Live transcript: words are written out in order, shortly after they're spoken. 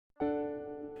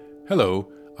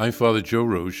Hello, I'm Father Joe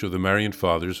Roesch of the Marian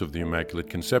Fathers of the Immaculate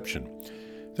Conception.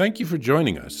 Thank you for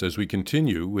joining us as we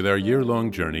continue with our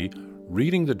year-long journey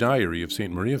reading the diary of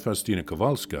St. Maria Faustina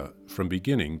Kowalska from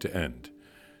beginning to end.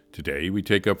 Today we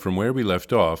take up from where we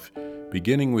left off,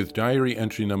 beginning with diary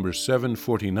entry number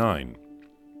 749.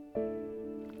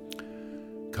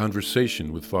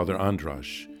 Conversation with Father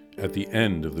Andras at the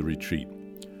end of the retreat.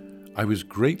 I was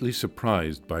greatly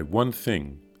surprised by one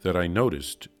thing that I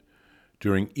noticed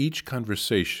during each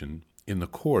conversation, in the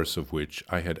course of which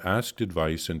I had asked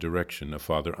advice and direction of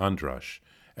Father Andras,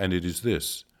 and it is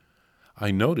this. I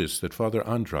noticed that Father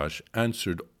Andras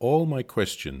answered all my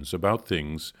questions about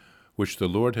things which the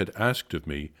Lord had asked of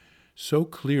me so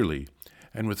clearly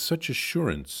and with such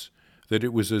assurance that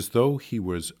it was as though he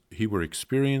were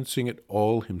experiencing it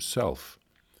all himself.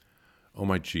 O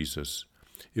my Jesus,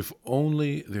 if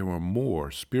only there were more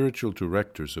spiritual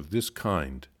directors of this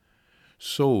kind,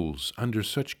 souls under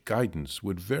such guidance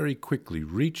would very quickly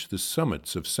reach the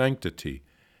summits of sanctity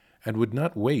and would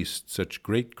not waste such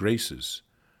great graces.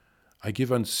 I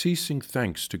give unceasing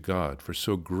thanks to God for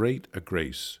so great a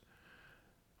grace,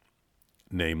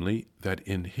 namely, that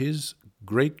in His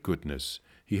great goodness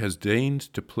He has deigned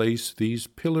to place these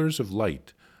pillars of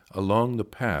light along the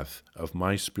path of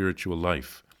my spiritual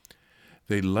life.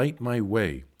 They light my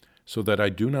way so that I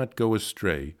do not go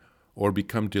astray or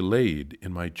become delayed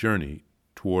in my journey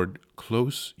toward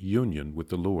close union with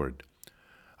the Lord.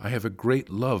 I have a great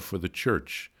love for the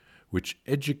Church, which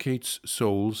educates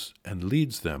souls and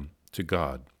leads them to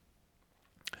God.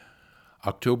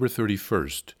 October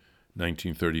 31st,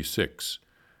 1936.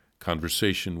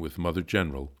 Conversation with Mother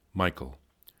General Michael.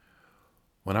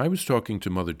 When I was talking to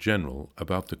Mother General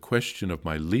about the question of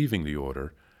my leaving the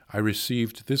order, I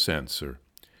received this answer.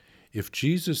 If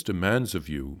Jesus demands of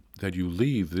you that you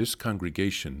leave this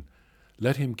congregation,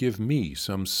 let him give me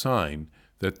some sign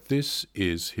that this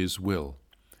is his will.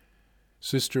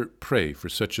 Sister, pray for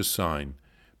such a sign,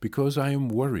 because I am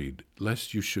worried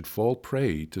lest you should fall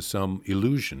prey to some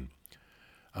illusion.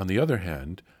 On the other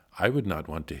hand, I would not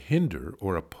want to hinder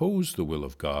or oppose the will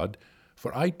of God,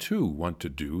 for I too want to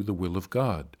do the will of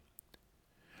God.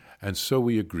 And so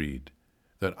we agreed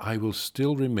that I will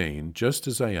still remain just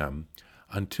as I am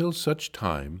until such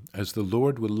time as the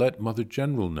Lord will let Mother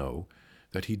General know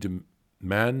that he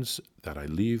demands that I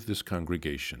leave this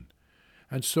congregation.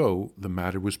 And so the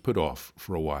matter was put off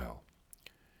for a while.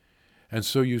 And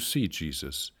so you see,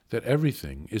 Jesus, that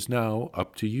everything is now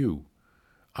up to you.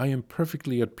 I am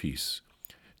perfectly at peace,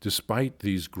 despite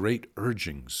these great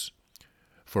urgings.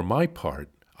 For my part,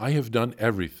 I have done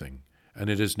everything, and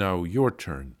it is now your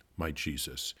turn, my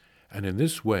Jesus, and in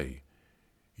this way,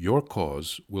 your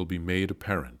cause will be made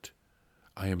apparent.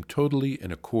 I am totally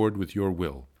in accord with your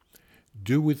will.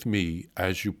 Do with me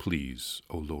as you please,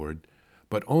 O Lord,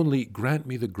 but only grant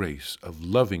me the grace of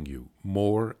loving you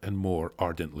more and more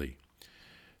ardently.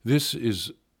 This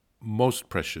is most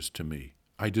precious to me.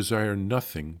 I desire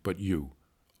nothing but you,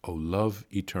 O love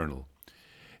eternal.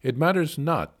 It matters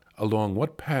not along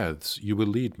what paths you will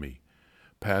lead me,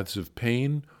 paths of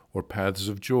pain or paths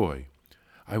of joy.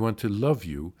 I want to love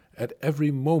you at every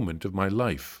moment of my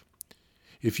life.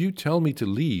 If you tell me to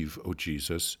leave, O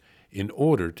Jesus, in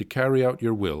order to carry out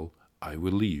your will, I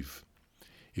will leave.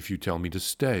 If you tell me to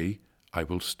stay, I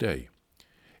will stay.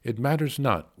 It matters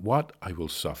not what I will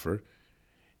suffer,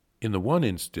 in the one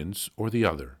instance or the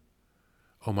other.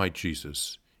 O my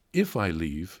Jesus, if I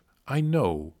leave, I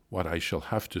know what I shall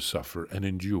have to suffer and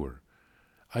endure.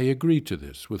 I agree to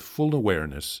this with full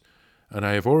awareness, and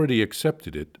I have already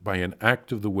accepted it by an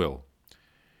act of the will.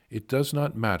 It does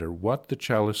not matter what the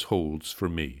chalice holds for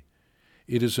me.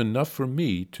 It is enough for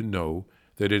me to know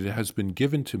that it has been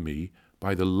given to me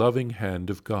by the loving hand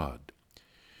of God.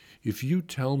 If you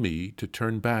tell me to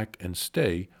turn back and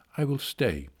stay, I will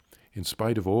stay, in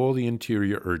spite of all the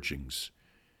interior urgings.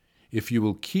 If you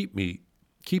will keep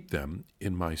them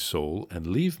in my soul and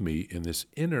leave me in this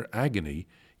inner agony,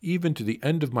 even to the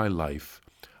end of my life,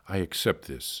 I accept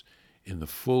this in the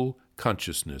full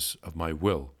consciousness of my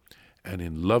will and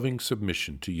in loving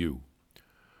submission to you.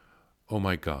 O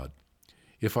my God,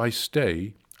 if I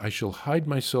stay, I shall hide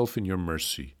myself in your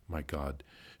mercy, my God,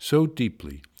 so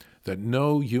deeply that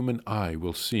no human eye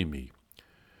will see me.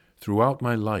 Throughout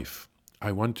my life,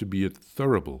 I want to be a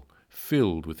thurible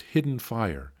filled with hidden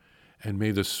fire, and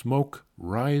may the smoke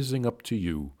rising up to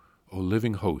you, O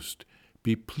living host,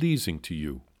 be pleasing to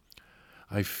you.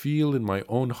 I feel in my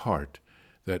own heart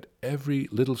that every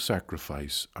little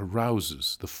sacrifice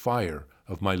arouses the fire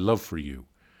of my love for you,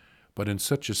 but in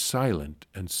such a silent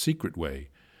and secret way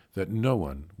that no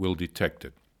one will detect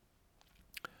it.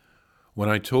 When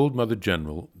I told Mother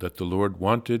General that the Lord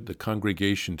wanted the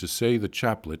congregation to say the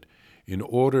chaplet in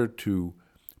order to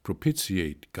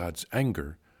propitiate God's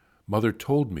anger, Mother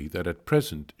told me that at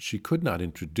present she could not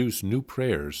introduce new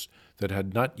prayers that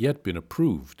had not yet been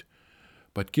approved.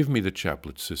 "But give me the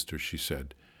chaplet, sister," she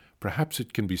said. "Perhaps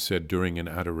it can be said during an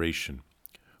adoration.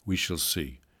 We shall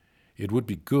see. It would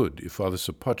be good if Father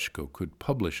Sopoćko could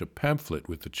publish a pamphlet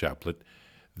with the chaplet.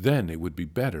 Then it would be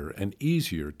better and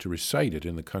easier to recite it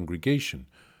in the congregation,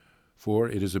 for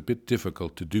it is a bit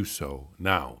difficult to do so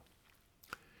now."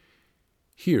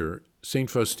 Here, St.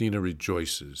 Faustina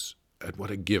rejoices at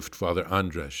what a gift Father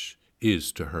Andrzej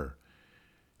is to her.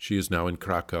 She is now in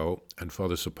Krakow, and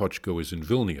Father Sopoćko is in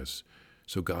Vilnius,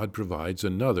 so God provides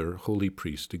another holy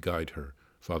priest to guide her,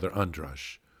 Father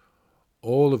Andrzej.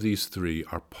 All of these three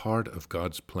are part of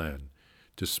God's plan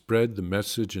to spread the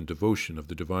message and devotion of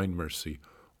the Divine Mercy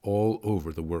all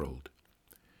over the world.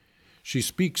 She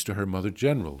speaks to her Mother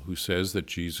General, who says that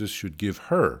Jesus should give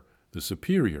her, the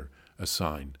superior, a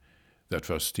sign that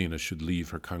Faustina should leave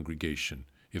her congregation,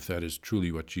 if that is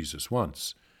truly what Jesus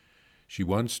wants. She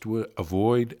wants to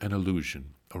avoid an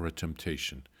illusion or a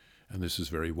temptation, and this is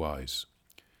very wise.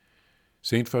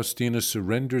 St. Faustina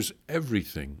surrenders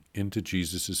everything into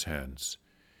Jesus' hands.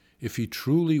 If he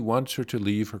truly wants her to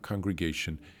leave her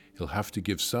congregation, he'll have to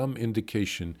give some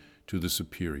indication to the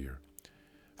superior.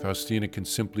 Faustina can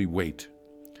simply wait.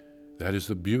 That is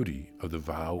the beauty of the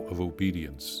vow of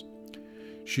obedience.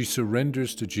 She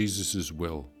surrenders to Jesus'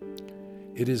 will.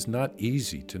 It is not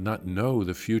easy to not know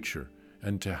the future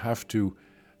and to have to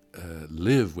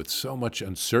live with so much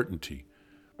uncertainty,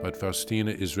 but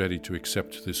Faustina is ready to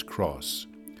accept this cross.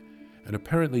 And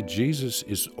apparently Jesus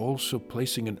is also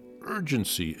placing an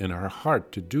urgency in her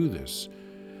heart to do this.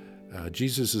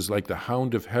 Jesus is like the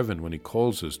hound of heaven when he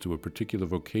calls us to a particular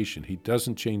vocation. He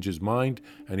doesn't change his mind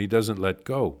and he doesn't let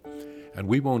go. And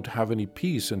we won't have any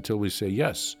peace until we say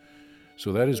yes.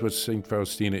 So that is what St.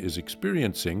 Faustina is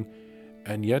experiencing,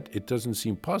 and yet it doesn't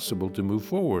seem possible to move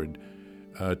forward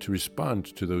to respond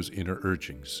to those inner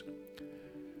urgings.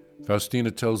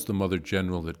 Faustina tells the Mother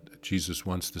General that Jesus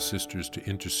wants the sisters to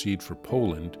intercede for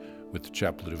Poland with the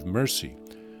Chaplet of Mercy,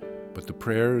 but the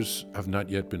prayers have not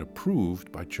yet been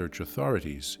approved by church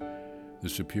authorities. The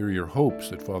Superior hopes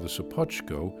that Father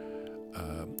Sopoćko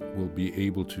will be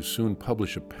able to soon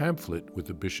publish a pamphlet with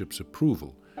the bishop's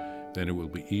approval. Then it will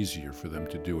be easier for them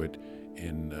to do it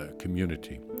in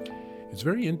community. It's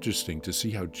very interesting to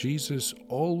see how Jesus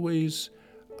always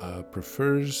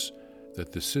prefers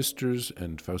that the sisters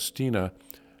and Faustina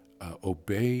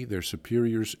obey their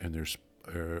superiors and their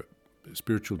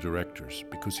spiritual directors,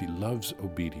 because he loves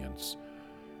obedience,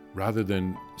 rather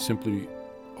than simply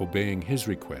obeying his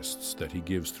requests that he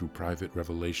gives through private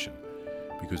revelation,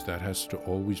 because that has to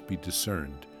always be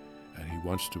discerned, and he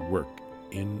wants to work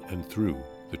in and through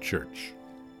the church.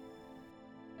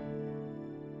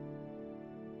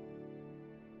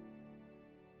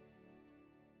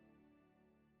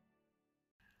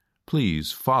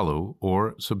 Please follow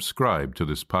or subscribe to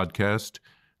this podcast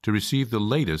to receive the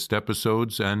latest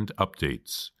episodes and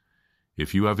updates.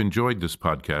 If you have enjoyed this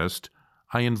podcast,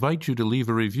 I invite you to leave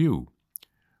a review.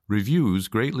 Reviews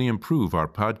greatly improve our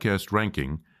podcast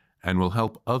ranking and will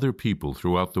help other people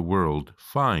throughout the world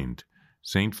find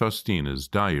St. Faustina's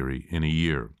Diary in a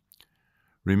Year.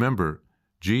 Remember,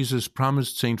 Jesus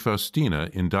promised St. Faustina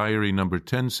in Diary number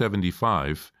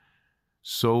 1075,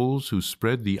 souls who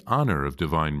spread the honor of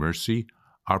divine mercy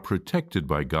are protected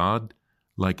by God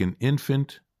like an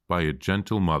infant by a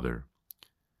gentle mother.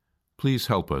 Please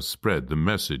help us spread the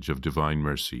message of divine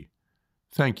mercy.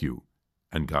 Thank you,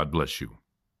 and God bless you.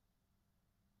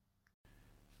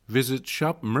 Visit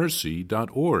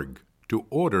shopmercy.org to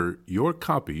order your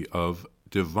copy of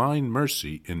Divine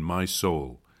Mercy in My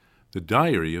Soul, the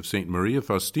Diary of St. Maria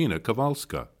Faustina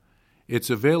Kowalska. It's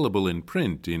available in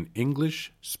print in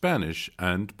English, Spanish,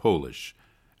 and Polish,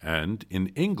 and in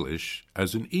English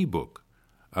as an e-book,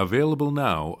 available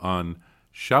now on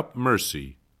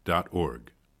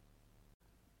shopmercy.org.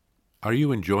 Are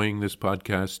you enjoying this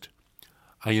podcast?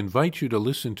 I invite you to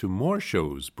listen to more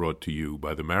shows brought to you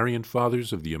by the Marian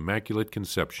Fathers of the Immaculate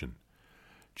Conception.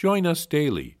 Join us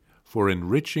daily for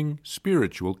enriching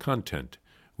spiritual content,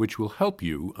 which will help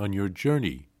you on your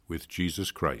journey with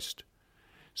Jesus Christ.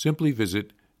 Simply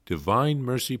visit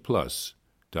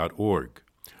divinemercyplus.org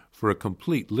for a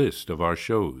complete list of our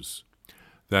shows.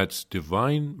 That's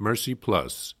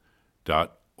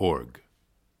divinemercyplus.org.